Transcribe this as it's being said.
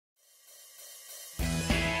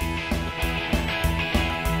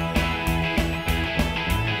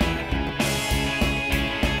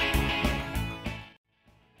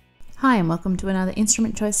Hi and welcome to another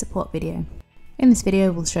Instrument Choice support video. In this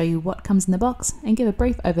video we'll show you what comes in the box and give a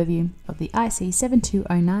brief overview of the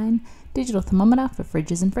IC7209 digital thermometer for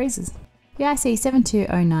fridges and freezers. The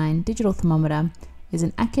IC7209 digital thermometer is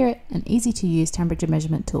an accurate and easy to use temperature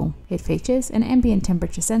measurement tool. It features an ambient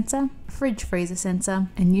temperature sensor, fridge freezer sensor,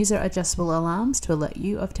 and user adjustable alarms to alert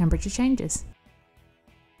you of temperature changes.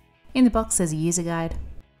 In the box there's a user guide,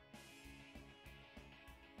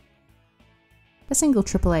 a single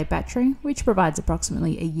AAA battery which provides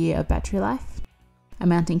approximately a year of battery life, a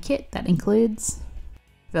mounting kit that includes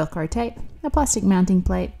Velcro tape, a plastic mounting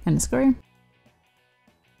plate and a screw,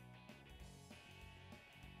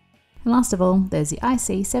 and last of all there's the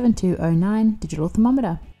IC7209 digital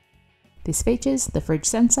thermometer. This features the fridge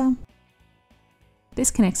sensor.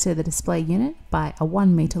 This connects to the display unit by a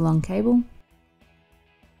 1 meter long cable.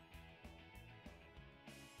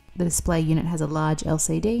 The display unit has a large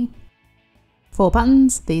LCD. 4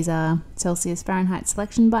 buttons, these are Celsius Fahrenheit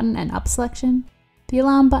selection button and up selection, the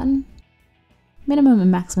alarm button, minimum and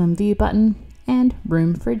maximum view button, and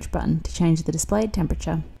room fridge button to change the displayed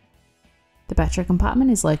temperature. The battery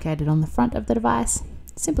compartment is located on the front of the device.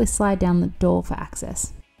 Simply slide down the door for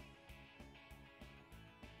access.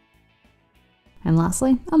 And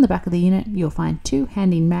lastly, on the back of the unit you'll find 2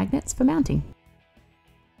 handy magnets for mounting.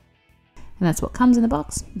 And that's what comes in the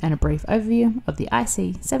box, and a brief overview of the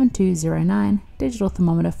IC7209 digital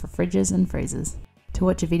thermometer for fridges and freezers. To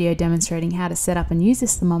watch a video demonstrating how to set up and use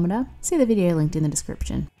this thermometer, see the video linked in the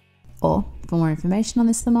description. Or, for more information on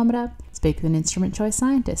this thermometer, speak with an Instrument Choice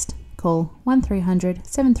scientist. Call 1300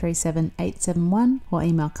 737 871 or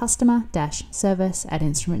email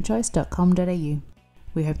customer-service@instrumentchoice.com.au.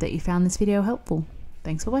 We hope that you found this video helpful.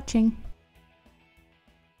 Thanks for watching.